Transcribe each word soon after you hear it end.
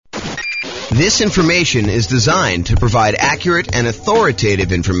This information is designed to provide accurate and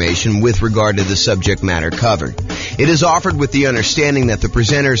authoritative information with regard to the subject matter covered. It is offered with the understanding that the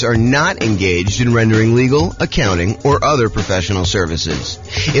presenters are not engaged in rendering legal, accounting, or other professional services.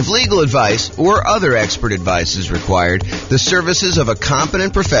 If legal advice or other expert advice is required, the services of a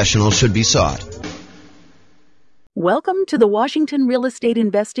competent professional should be sought. Welcome to the Washington Real Estate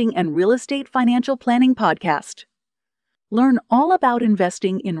Investing and Real Estate Financial Planning Podcast. Learn all about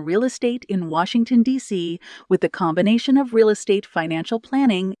investing in real estate in Washington, D.C. with the combination of real estate financial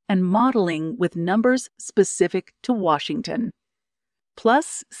planning and modeling with numbers specific to Washington.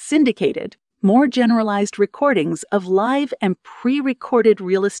 Plus, syndicated, more generalized recordings of live and pre-recorded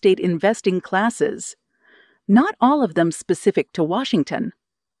real estate investing classes, not all of them specific to Washington.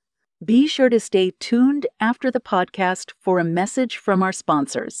 Be sure to stay tuned after the podcast for a message from our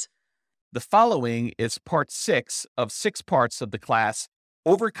sponsors. The following is part 6 of 6 parts of the class,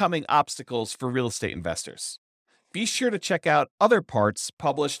 Overcoming Obstacles for Real Estate Investors. Be sure to check out other parts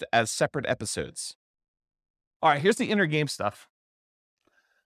published as separate episodes. All right, here's the inner game stuff.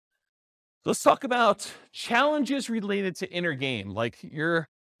 Let's talk about challenges related to inner game, like your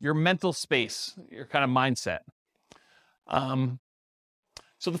mental space, your kind of mindset.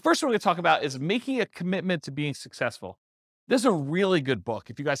 So the first one we're going to talk about is making a commitment to being successful. This is a really good book.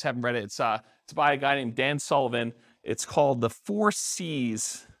 If you guys haven't read it, it's by a guy named Dan Sullivan. It's called The 4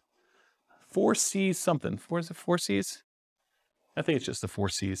 C's. 4 C's something. Is it 4 C's? I think it's just the 4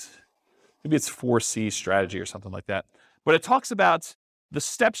 C's. Maybe it's 4C strategy or something like that. But it talks about the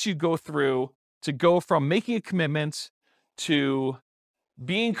steps you go through to go from making a commitment to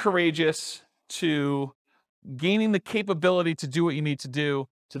being courageous to gaining the capability to do what you need to do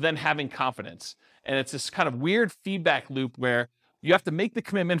to then having confidence. And it's this kind of weird feedback loop where you have to make the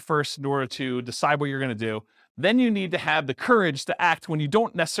commitment first in order to decide what you're going to do. Then you need to have the courage to act when you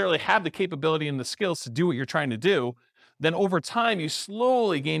don't necessarily have the capability and the skills to do what you're trying to do. Then over time, you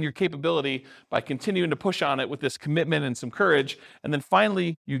slowly gain your capability by continuing to push on it with this commitment and some courage. And then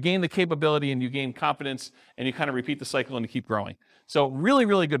finally, you gain the capability and you gain confidence and you kind of repeat the cycle and you keep growing. So really,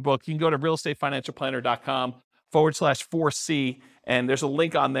 really good book. You can go to realestateFinancialPlanner.com/4C. And there's a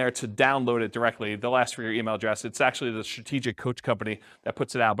link on there to download it directly. They'll ask for your email address. It's actually the Strategic Coach Company that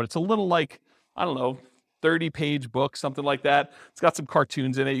puts it out. But it's a little like, 30-page book, something like that. It's got some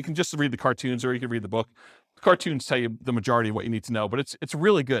cartoons in it. You can just read the cartoons or you can read the book. The cartoons tell you the majority of what you need to know. But it's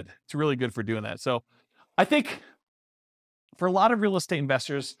really good. It's really good for doing that. So I think for a lot of real estate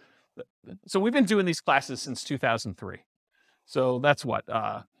investors, so we've been doing these classes since 2003. So that's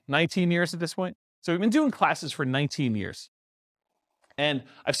 19 years at this point? So we've been doing classes for 19 years. And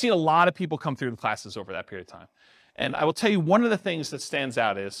I've seen a lot of people come through the classes over that period of time. And I will tell you, one of the things that stands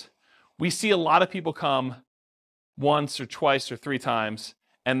out is we see a lot of people come once or twice or 3 times,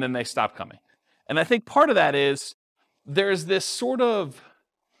 and then they stop coming. And I think part of that is there's this sort of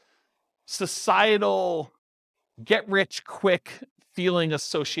societal get-rich-quick feeling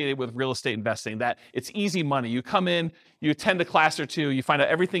associated with real estate investing, that it's easy money. You come in, you attend a class or 2, you find out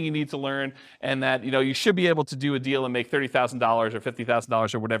everything you need to learn, and that you should be able to do a deal and make $30,000 or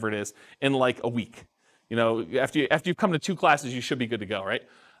 $50,000 or whatever it is in like a week. After you've come to 2 classes, you should be good to go, right?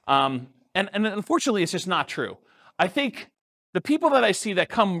 And unfortunately, it's just not true. I think the people that I see that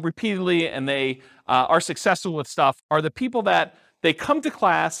come repeatedly and they are successful with stuff are the people that they come to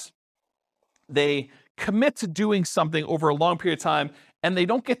class, they commit to doing something over a long period of time, and they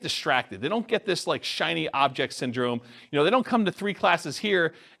don't get distracted. They don't get this like shiny object syndrome. They don't come to 3 classes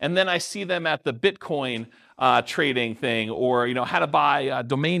here, and then I see them at the Bitcoin trading thing, or how to buy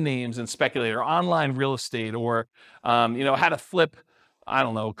domain names and speculate, or online real estate, or how to flip,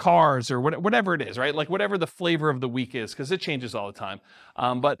 cars, or whatever it is, right? Like whatever the flavor of the week is, because it changes all the time.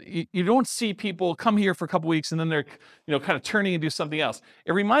 But you don't see people come here for a couple weeks and then they're, kind of turning and do something else.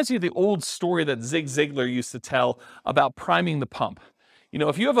 It reminds me of the old story that Zig Ziglar used to tell about priming the pump.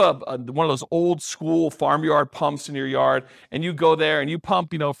 If you have one of those old school farmyard pumps in your yard and you go there and you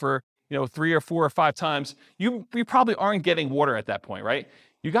pump, for 3 or 4 or 5 times, you probably aren't getting water at that point, right?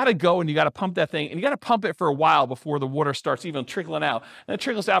 You got to go and you got to pump that thing, and you got to pump it for a while before the water starts even trickling out. And it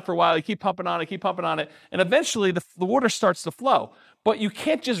trickles out for a while. You keep pumping on it, and eventually the water starts to flow. But you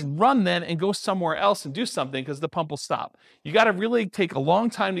can't just run then and go somewhere else and do something because the pump will stop. You got to really take a long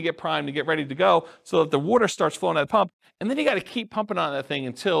time to get primed, to get ready to go so that the water starts flowing out of the pump. And then you got to keep pumping on that thing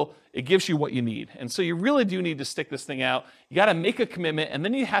until it gives you what you need. And so you really do need to stick this thing out. You got to make a commitment, and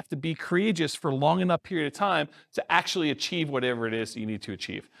then you have to be courageous for a long enough period of time to actually achieve whatever it is that you need to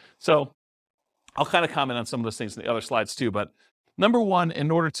achieve. So I'll kind of comment on some of those things in the other slides too. But number one,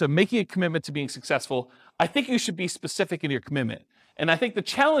 in order to making a commitment to being successful, I think you should be specific in your commitment. And I think the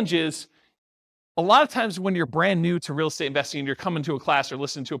challenge is a lot of times when you're brand new to real estate investing and you're coming to a class or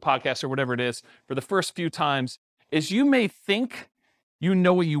listening to a podcast or whatever it is for the first few times, is you may think you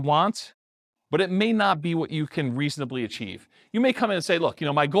know what you want, but it may not be what you can reasonably achieve. You may come in and say, look,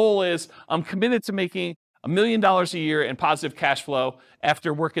 my goal is I'm committed to making $1 million a year in positive cash flow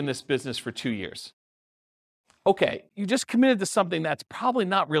after working this business for 2 years. Okay, you just committed to something that's probably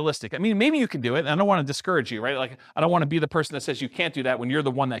not realistic. I mean, maybe you can do it, and I don't want to discourage you, right? Like, I don't want to be the person that says you can't do that when you're the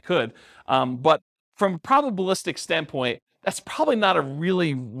one that could. But from a probabilistic standpoint, that's probably not a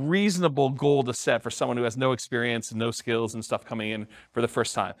really reasonable goal to set for someone who has no experience and no skills and stuff coming in for the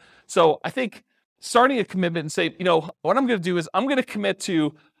first time. So I think starting a commitment and say, what I'm going to do is I'm going to commit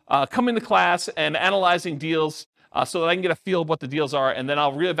to coming to class and analyzing deals so that I can get a feel of what the deals are, and then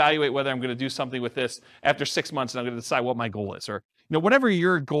I'll reevaluate whether I'm going to do something with this after 6 months, and I'm going to decide what my goal is, or whatever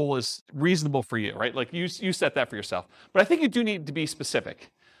your goal is reasonable for you, right? Like you set that for yourself. But I think you do need to be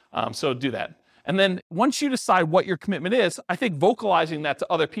specific, so do that. And then once you decide what your commitment is, I think vocalizing that to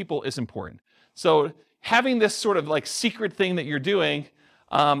other people is important. So having this sort of like secret thing that you're doing,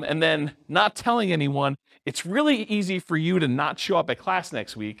 and then not telling anyone, it's really easy for you to not show up at class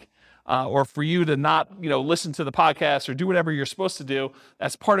next week. Or for you to not, listen to the podcast or do whatever you're supposed to do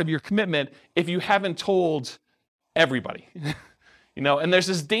as part of your commitment if you haven't told everybody. And there's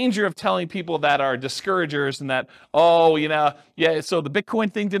this danger of telling people that are discouragers and that, so the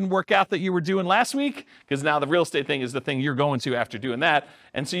Bitcoin thing didn't work out that you were doing last week, because now the real estate thing is the thing you're going to after doing that.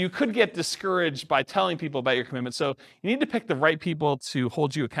 And so you could get discouraged by telling people about your commitment. So you need to pick the right people to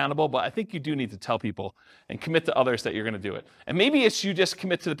hold you accountable, but I think you do need to tell people and commit to others that you're going to do it. And maybe it's you just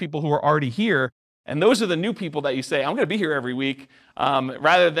commit to the people who are already here, and those are the new people that you say, I'm going to be here every week,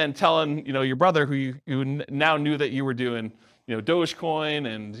 rather than telling, your brother who you now knew that you were doing Dogecoin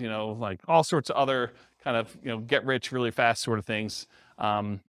and, like all sorts of other kind of, get rich really fast sort of things,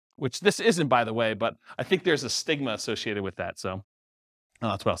 which this isn't, by the way, but I think there's a stigma associated with that. So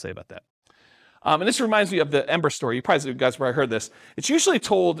that's what I'll say about that. And this reminds me of the Ember story. You probably guys probably heard this. It's usually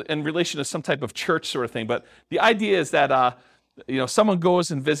told in relation to some type of church sort of thing, but the idea is that, someone goes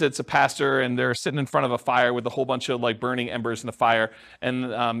and visits a pastor and they're sitting in front of a fire with a whole bunch of like burning embers in the fire.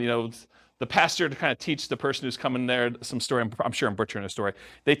 And, the pastor, to kind of teach the person who's coming there some story, I'm sure I'm butchering a story.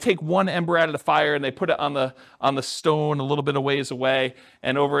 They take one ember out of the fire and they put it on the stone a little bit of ways away.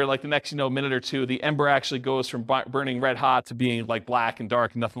 And over like the next, minute or two, the ember actually goes from burning red hot to being like black and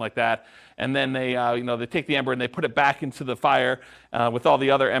dark and nothing like that. And then they, they take the ember and they put it back into the fire with all the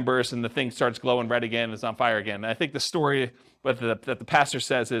other embers, and the thing starts glowing red again and it's on fire again. And I think the story that the pastor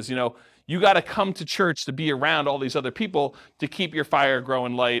says is, you got to come to church to be around all these other people to keep your fire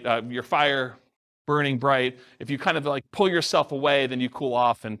growing light, your fire burning bright. If you kind of like pull yourself away, then you cool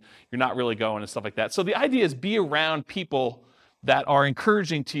off and you're not really going and stuff like that. So the idea is be around people that are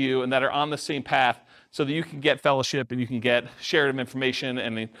encouraging to you and that are on the same path, so that you can get fellowship and you can get shared information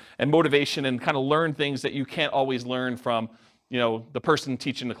and motivation and kind of learn things that you can't always learn from, the person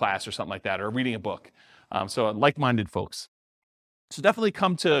teaching the class or something like that, or reading a book. So like-minded folks. So definitely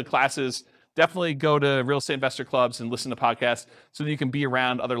come to classes, definitely go to real estate investor clubs and listen to podcasts so that you can be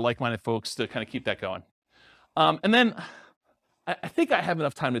around other like-minded folks to kind of keep that going. And then I think I have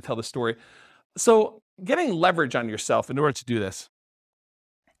enough time to tell the story. So getting leverage on yourself in order to do this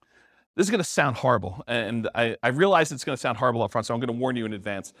is going to sound horrible. And I realize it's going to sound horrible up front, so I'm going to warn you in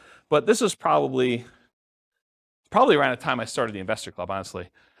advance. But this was probably around the time I started the investor club, honestly.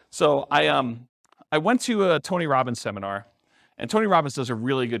 So I went to a Tony Robbins seminar. And Tony Robbins does a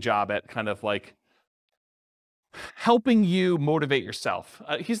really good job at kind of like helping you motivate yourself.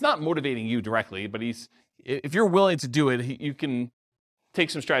 He's not motivating you directly, but if you're willing to do it, you can take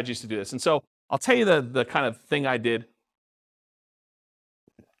some strategies to do this. And so I'll tell you the kind of thing I did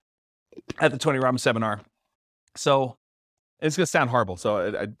at the Tony Robbins seminar. So it's going to sound horrible,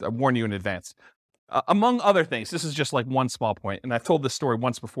 so I warn you in advance. Among other things, this is just like one small point, and I've told this story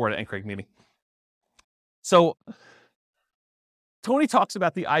once before at an NCRAG meeting. So Tony talks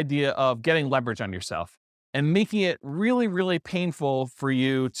about the idea of getting leverage on yourself and making it really, really painful for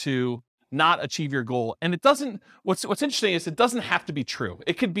you to not achieve your goal. And it doesn't, what's interesting is it doesn't have to be true.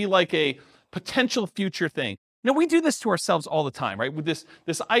 It could be like a potential future thing. We do this to ourselves all the time, right? With this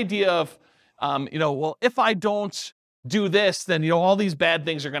idea of, well, if I don't do this, then, all these bad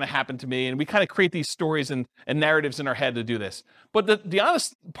things are going to happen to me. And we kind of create these stories and narratives in our head to do this. But the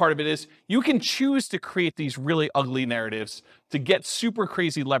honest part of it is you can choose to create these really ugly narratives to get super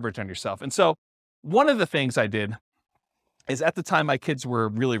crazy leverage on yourself. And so one of the things I did is, at the time my kids were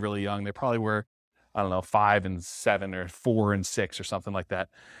really, really young. They probably were, 5 and 7 or 4 and 6 or something like that.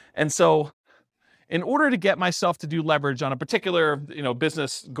 And so in order to get myself to do leverage on a particular,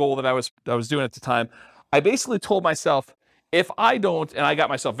 business goal that I was doing at the time, I basically told myself, if I don't, and I got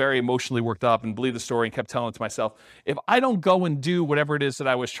myself very emotionally worked up and believed the story and kept telling it to myself, if I don't go and do whatever it is that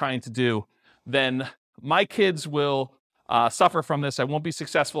I was trying to do, then my kids will suffer from this. I won't be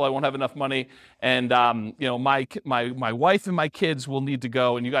successful. I won't have enough money. And, my wife and my kids will need to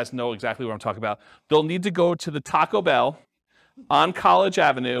go, and you guys know exactly what I'm talking about. They'll need to go to the Taco Bell on College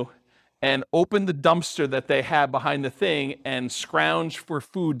Avenue and open the dumpster that they have behind the thing and scrounge for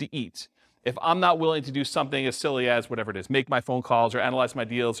food to eat. If I'm not willing to do something as silly as whatever it is, make my phone calls or analyze my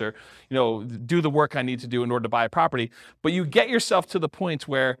deals or, do the work I need to do in order to buy a property, but you get yourself to the point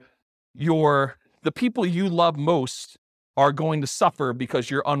where the people you love most are going to suffer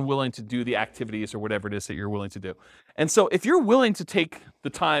because you're unwilling to do the activities or whatever it is that you're willing to do. And so if you're willing to take the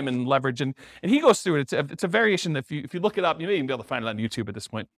time and leverage, and he goes through it, it's a variation. If you look it up, you may even be able to find it on YouTube at this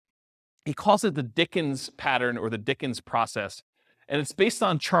point. He calls it the Dickens pattern or the Dickens process. And it's based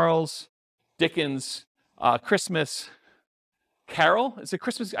on Charles Dickens' Christmas Carol. Is it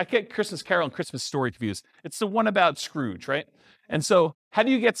Christmas? I get Christmas Carol and Christmas Story confused. It's the one about Scrooge, right? And so how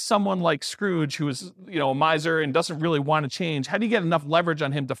do you get someone like Scrooge, who is, a miser and doesn't really want to change, how do you get enough leverage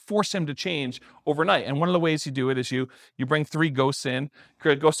on him to force him to change overnight? And one of the ways you do it is you bring 3 ghosts in,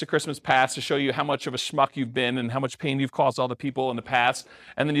 Ghost to Christmas Past, to show you how much of a schmuck you've been and how much pain you've caused all the people in the past.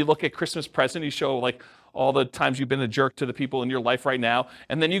 And then you look at Christmas Present, you show all the times you've been a jerk to the people in your life right now.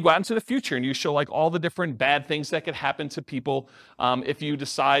 And then you go out into the future and you show all the different bad things that could happen to people if you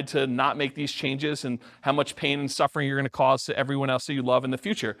decide to not make these changes, and how much pain and suffering you're going to cause to everyone else that you love in the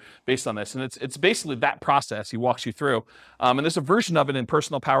future based on this. And it's basically that process he walks you through. And there's a version of it in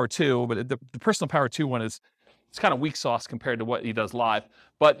Personal Power 2, but the Personal Power 2 one it's kind of weak sauce compared to what he does live.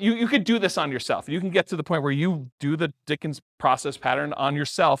 But you could do this on yourself. You can get to the point where you do the Dickens process pattern on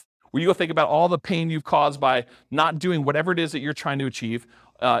yourself, where you go think about all the pain you've caused by not doing whatever it is that you're trying to achieve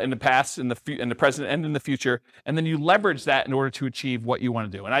in the past, in the present, and in the future, and then you leverage that in order to achieve what you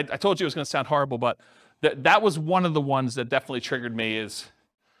want to do. And I told you it was going to sound horrible, but that was one of the ones that definitely triggered me, is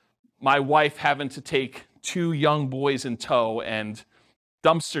my wife having to take 2 young boys in tow and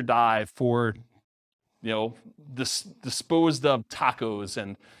dumpster dive for, disposed of tacos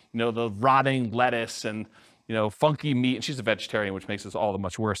and, the rotting lettuce and, funky meat. And she's a vegetarian, which makes this all the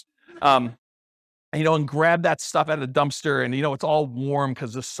much worse. And grab that stuff out of the dumpster, and, it's all warm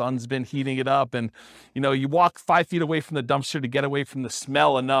because the sun's been heating it up. And, you walk 5 feet away from the dumpster to get away from the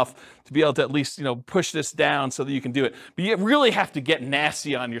smell enough to be able to at least, push this down so that you can do it. But you really have to get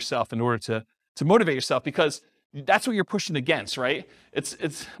nasty on yourself in order to motivate yourself, because that's what you're pushing against, right?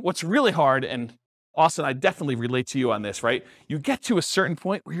 It's what's really hard. And Austin, I definitely relate to you on this, right? You get to a certain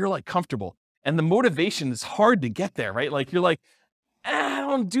point where you're comfortable, and the motivation is hard to get there, right? You're I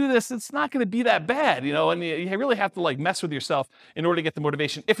don't do this, it's not going to be that bad, and you really have to mess with yourself in order to get the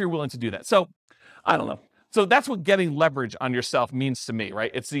motivation if you're willing to do that. So I don't know. So that's what getting leverage on yourself means to me, right?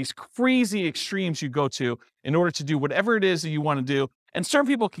 It's these crazy extremes you go to in order to do whatever it is that you want to do. And certain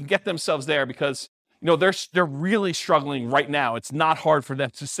people can get themselves there because, they're really struggling right now. It's not hard for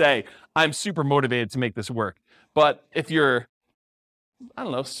them to say, I'm super motivated to make this work. But if you're,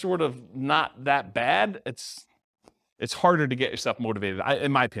 sort of not that bad, it's harder to get yourself motivated,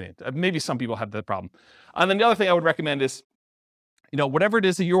 in my opinion. Maybe some people have that problem. And then the other thing I would recommend is, whatever it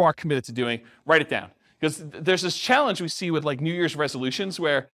is that you are committed to doing, write it down. Because there's this challenge we see with New Year's resolutions,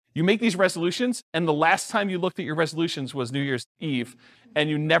 where you make these resolutions, and the last time you looked at your resolutions was New Year's Eve, and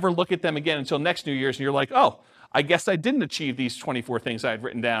you never look at them again until next New Year's, and you're oh, I guess I didn't achieve these 24 things I had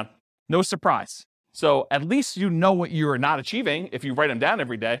written down. No surprise. So at least you know what you are not achieving if you write them down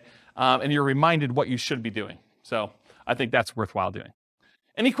every day, and you're reminded what you should be doing. So I think that's worthwhile doing.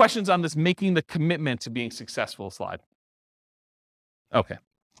 Any questions on this making the commitment to being successful slide? Okay.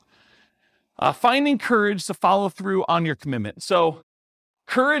 Finding courage to follow through on your commitment. So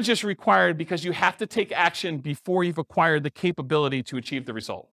courage is required because you have to take action before you've acquired the capability to achieve the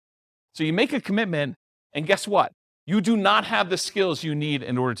result. So you make a commitment, and guess what? You do not have the skills you need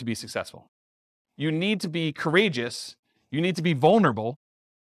in order to be successful. You need to be courageous. You need to be vulnerable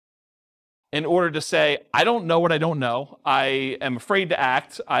in order to say, I don't know what I don't know. I am afraid to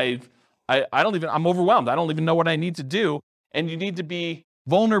act. I'm overwhelmed. I don't even know what I need to do. And you need to be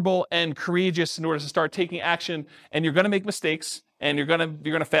vulnerable and courageous in order to start taking action. And you're going to make mistakes, and you're going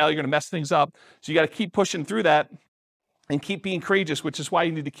to fail. You're going to mess things up. So you got to keep pushing through that and keep being courageous, which is why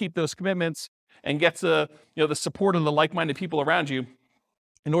you need to keep those commitments and get to, the support of the like-minded people around you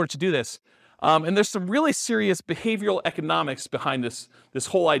in order to do this. And there's some really serious behavioral economics behind this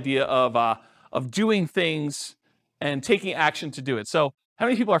whole idea of doing things and taking action to do it. So how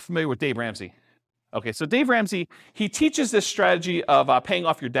many people are familiar with Dave Ramsey? Okay, so Dave Ramsey, he teaches this strategy of paying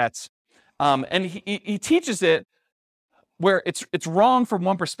off your debts. And he teaches it where it's wrong from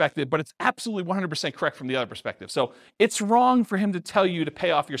one perspective, but it's absolutely 100% correct from the other perspective. So it's wrong for him to tell you to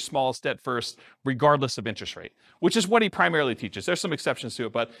pay off your smallest debt first, regardless of interest rate, which is what he primarily teaches. There's some exceptions to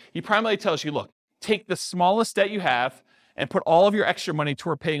it, but he primarily tells you, look, take the smallest debt you have and put all of your extra money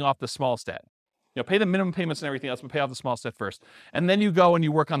toward paying off the smallest debt. Pay the minimum payments and everything else, but pay off the smallest debt first. And then you go and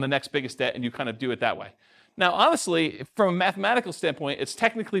you work on the next biggest debt and you kind of do it that way. Now, honestly, from a mathematical standpoint, it's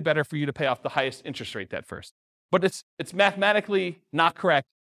technically better for you to pay off the highest interest rate debt first. But it's mathematically not correct.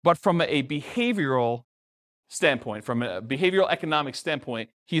 But from a behavioral standpoint, from a behavioral economic standpoint,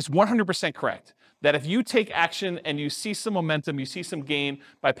 he's 100% correct. That if you take action and you see some momentum, you see some gain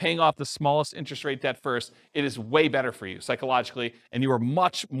by paying off the smallest interest rate debt first, it is way better for you psychologically, and you are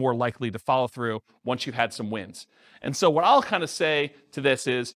much more likely to follow through once you've had some wins. And so what I'll kind of say to this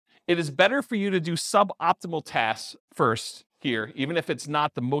is, it is better for you to do suboptimal tasks first here, even if it's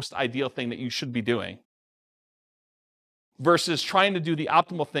not the most ideal thing that you should be doing, versus trying to do the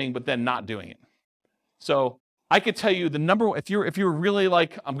optimal thing but then not doing it. So I could tell you the number, if you're really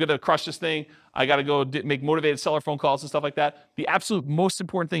like, I'm going to crush this thing, I got to go make motivated seller phone calls and stuff like that, the absolute most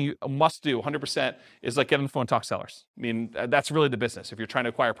important thing you must do 100% is like get on the phone and talk to sellers. I mean, that's really the business. If you're trying to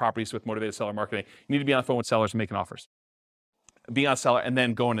acquire properties with motivated seller marketing, you need to be on the phone with sellers and making offers. Being on seller and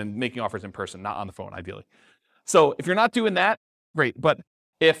then going and making offers in person, not on the phone, ideally. So if you're not doing that, great.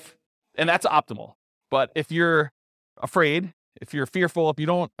 And that's optimal. But if you're afraid, if you're fearful, if you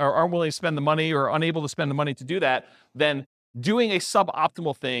don't or aren't willing to spend the money or unable to spend the money to do that, then doing a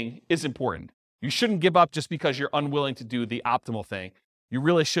suboptimal thing is important. You shouldn't give up just because you're unwilling to do the optimal thing. You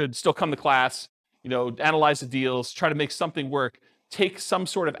really should still come to class, analyze the deals, try to make something work, take some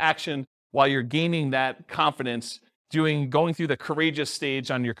sort of action while you're gaining that confidence, going through the courageous stage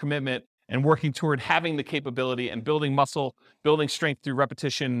on your commitment and working toward having the capability and building muscle, building strength through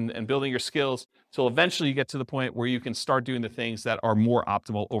repetition and building your skills till eventually you get to the point where you can start doing the things that are more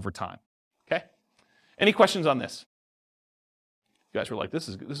optimal over time. Okay? Any questions on this? You guys were like, this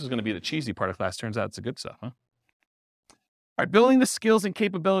is going to be the cheesy part of class. Turns out it's the good stuff, huh? All right, building the skills and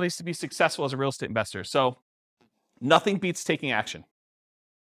capabilities to be successful as a real estate investor. So nothing beats taking action.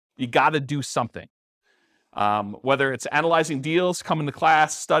 You got to do something. Whether it's analyzing deals, coming to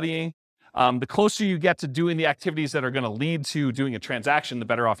class, studying, the closer you get to doing the activities that are going to lead to doing a transaction, the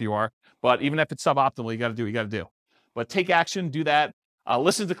better off you are. But even if it's suboptimal, you got to do what you got to do. But take action, do that.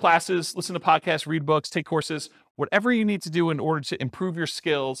 Listen to classes, listen to podcasts, read books, take courses, whatever you need to do in order to improve your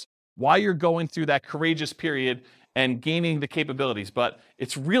skills while you're going through that courageous period and gaining the capabilities. But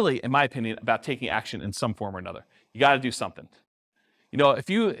it's really, in my opinion, about taking action in some form or another. You got to do something.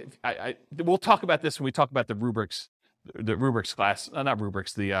 We'll talk about this when we talk about the rubrics class,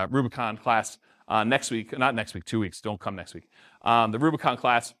 the Rubicon class next week, not next week, 2 weeks, don't come next week. The Rubicon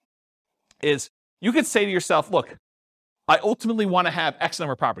class is, you could say to yourself, look, I ultimately want to have X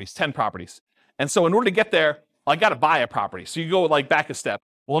number of properties, 10 properties. And so in order to get there, I got to buy a property. So you go back a step.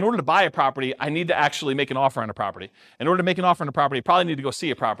 Well, in order to buy a property, I need to actually make an offer on a property. In order to make an offer on a property, I probably need to go see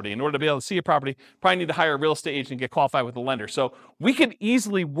a property. In order to be able to see a property, probably need to hire a real estate agent and get qualified with a lender. So we can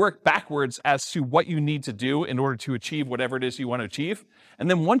easily work backwards as to what you need to do in order to achieve whatever it is you want to achieve. And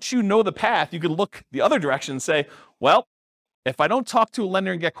then once you know the path, you can look the other direction and say, well, if I don't talk to a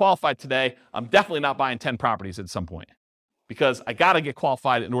lender and get qualified today, I'm definitely not buying 10 properties at some point because I got to get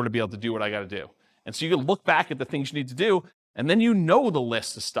qualified in order to be able to do what I got to do. And so you can look back at the things you need to do, and then you know the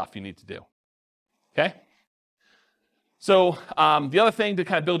list of stuff you need to do, okay? So the other thing to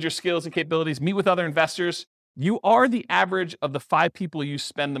kind of build your skills and capabilities, meet with other investors. You are the average of the 5 people you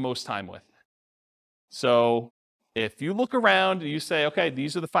spend the most time with. So if you look around and you say, okay,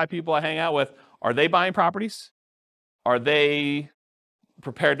 these are the 5 people I hang out with, are they buying properties? Are they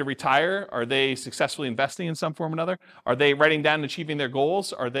prepared to retire? Are they successfully investing in some form or another? Are they writing down and achieving their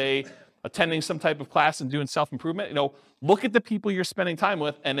goals? Are they attending some type of class and doing self-improvement? Look at the people you're spending time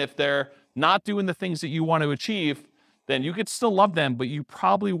with, and if they're not doing the things that you want to achieve, then you could still love them, but you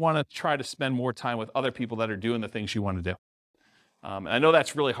probably want to try to spend more time with other people that are doing the things you want to do. And I know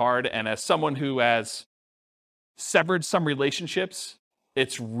that's really hard, and as someone who has severed some relationships,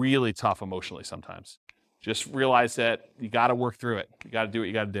 it's really tough emotionally sometimes. Just realize that you got to work through it. You got to do what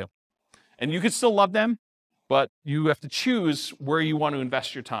you got to do. And you can still love them, but you have to choose where you want to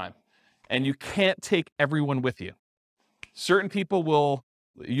invest your time. And you can't take everyone with you. Certain people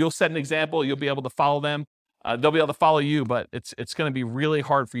you'll set an example, you'll be able to follow them. They'll be able to follow you, but it's going to be really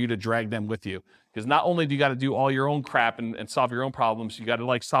hard for you to drag them with you. Because not only do you got to do all your own crap and solve your own problems, you got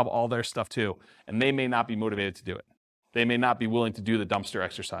to solve all their stuff too. And they may not be motivated to do it. They may not be willing to do the dumpster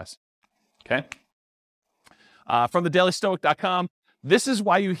exercise. Okay? From thedailystoic.com, this is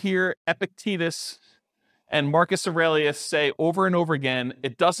why you hear Epictetus and Marcus Aurelius say over and over again,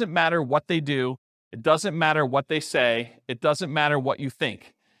 it doesn't matter what they do, it doesn't matter what they say, it doesn't matter what you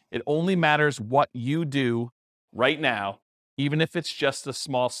think. It only matters what you do right now, even if it's just a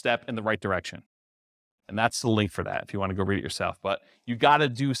small step in the right direction. And that's the link for that if you want to go read it yourself. But you got to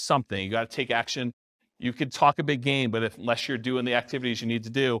do something. You got to take action. You could talk a big game, but unless you're doing the activities you need to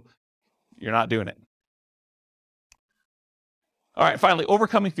do, you're not doing it. All right, finally,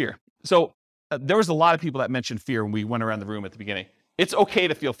 overcoming fear. So there was a lot of people that mentioned fear when we went around the room at the beginning. It's okay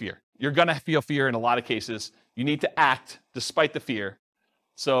to feel fear. You're going to feel fear in a lot of cases. You need to act despite the fear.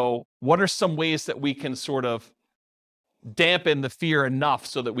 So what are some ways that we can sort of dampen the fear enough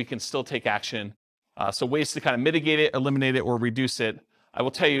so that we can still take action? So ways to kind of mitigate it, eliminate it, or reduce it. I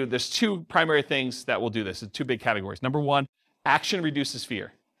will tell you there's two primary things that will do this. It's two big categories. Number one, action reduces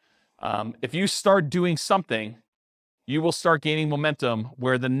fear. If you start doing something, you will start gaining momentum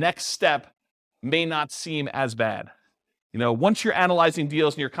where the next step may not seem as bad. Once you're analyzing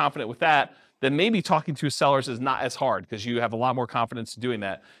deals and you're confident with that, then maybe talking to sellers is not as hard because you have a lot more confidence in doing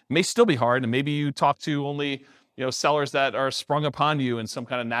that. It may still be hard, and maybe you talk to only sellers that are sprung upon you in some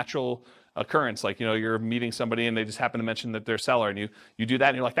kind of natural occurrence, like you're meeting somebody and they just happen to mention that they're a seller, and you do that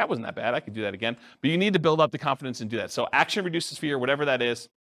and you're like, that wasn't that bad, I could do that again. But you need to build up the confidence and do that. So action reduces fear, whatever that is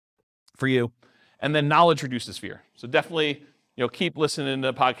for you. And then knowledge reduces fear. So definitely keep listening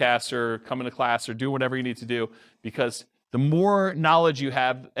to podcasts or coming to class or do whatever you need to do, because the more knowledge you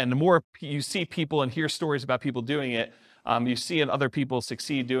have and the more you see people and hear stories about people doing it, you see and other people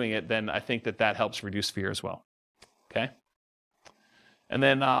succeed doing it, then I think that helps reduce fear as well. Okay? And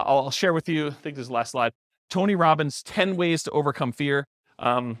then I'll share with you, I think this is the last slide, Tony Robbins' 10 ways to overcome fear.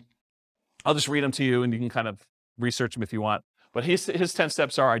 I'll just read them to you and you can kind of research them if you want. But his 10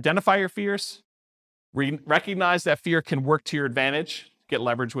 steps are: identify your fears, recognize that fear can work to your advantage, get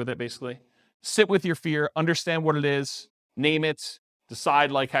leverage with it basically. Sit with your fear, understand what it is, name it, decide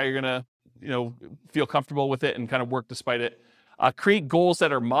like how you're gonna feel comfortable with it and kind of work despite it. Create goals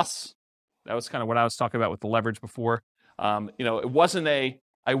that are musts. That was kind of what I was talking about with the leverage before. It wasn't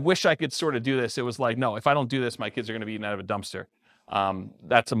I wish I could sort of do this. It was like, no, if I don't do this, my kids are going to be eaten out of a dumpster.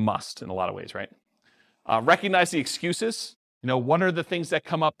 That's a must in a lot of ways, right? Recognize the excuses. What are the things that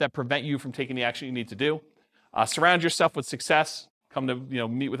come up that prevent you from taking the action you need to do? Surround yourself with success. Come to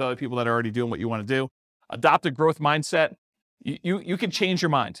meet with other people that are already doing what you want to do. Adopt a growth mindset. You can change your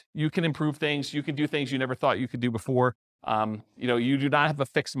mind. You can improve things. You can do things you never thought you could do before. You do not have a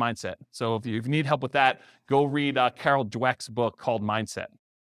fixed mindset. So if you need help with that, go read Carol Dweck's book called Mindset.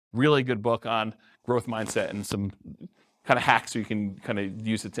 Really good book on growth mindset and some kind of hacks so you can kind of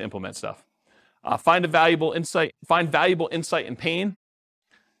use it to implement stuff. Find valuable insight in pain.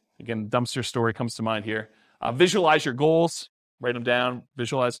 Again, dumpster story comes to mind here. Visualize your goals, write them down,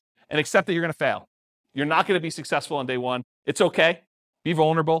 visualize, and accept that you're going to fail. You're not going to be successful on day one. It's okay. Be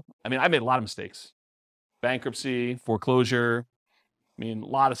vulnerable. I made a lot of mistakes. Bankruptcy, foreclosure, a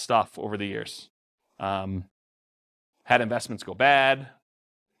lot of stuff over the years. Had investments go bad.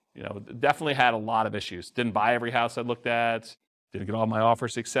 Definitely had a lot of issues. Didn't buy every house I looked at. Didn't get all my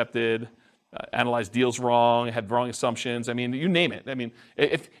offers accepted. Analyzed deals wrong. Had wrong assumptions. You name it.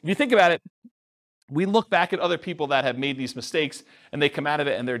 If you think about it, we look back at other people that have made these mistakes and they come out of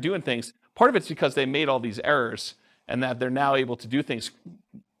it and they're doing things. Part of it's because they made all these errors and that they're now able to do things,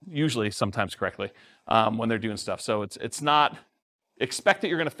 usually sometimes correctly, when they're doing stuff. So it's not expect that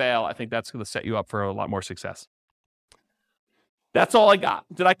you're going to fail. I think that's going to set you up for a lot more success. That's all I got.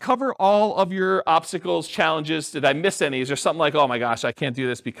 Did I cover all of your obstacles, challenges? Did I miss any? Is there something like, oh my gosh, I can't do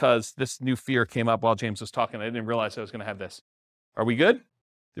this because this new fear came up while James was talking. I didn't realize I was going to have this. Are we good?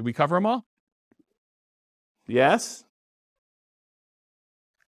 Did we cover them all? Yes?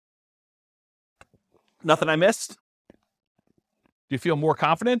 Nothing I missed? Do you feel more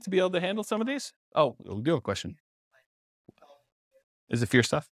confident to be able to handle some of these? Oh, we do have a question. Is it fear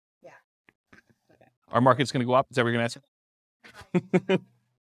stuff? Yeah. Okay. Our market's going to go up? Is that what you're going to answer?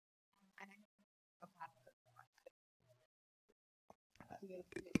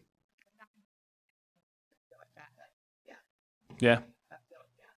 Yeah.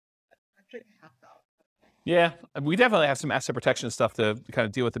 Yeah, we definitely have some asset protection stuff to kind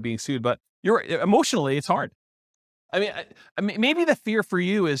of deal with it being sued, but emotionally, it's hard. Maybe the fear for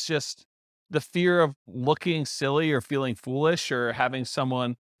you is just the fear of looking silly or feeling foolish or having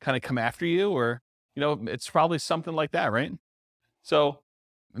someone kind of come after you, or, it's probably something like that, right? So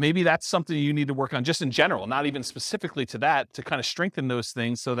maybe that's something you need to work on just in general, not even specifically to that, to kind of strengthen those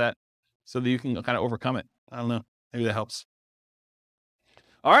things so that you can kind of overcome it. I don't know. Maybe that helps.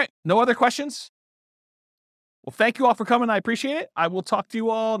 All right. No other questions? Well, thank you all for coming. I appreciate it. I will talk to you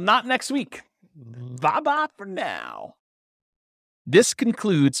all not next week. Bye-bye for now. This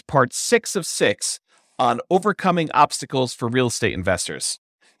concludes part 6 of 6 on overcoming obstacles for real estate investors.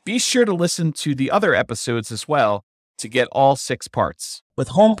 Be sure to listen to the other episodes as well to get all 6 parts. With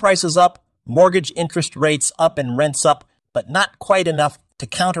home prices up, mortgage interest rates up, and rents up, but not quite enough to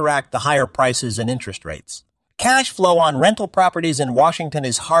counteract the higher prices and interest rates. Cash flow on rental properties in Washington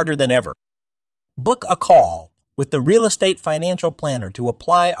is harder than ever. Book a call with the Real Estate Financial Planner to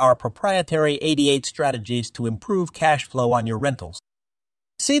apply our proprietary 88 strategies to improve cash flow on your rentals.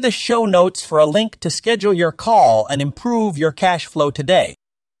 See the show notes for a link to schedule your call and improve your cash flow today.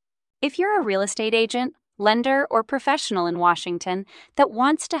 If you're a real estate agent, lender, or professional in Washington that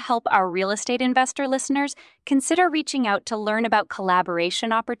wants to help our real estate investor listeners, consider reaching out to learn about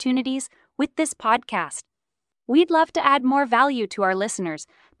collaboration opportunities with this podcast. We'd love to add more value to our listeners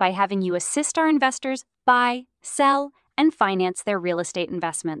by having you assist our investors buy, sell, and finance their real estate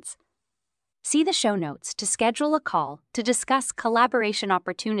investments. See the show notes to schedule a call to discuss collaboration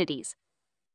opportunities.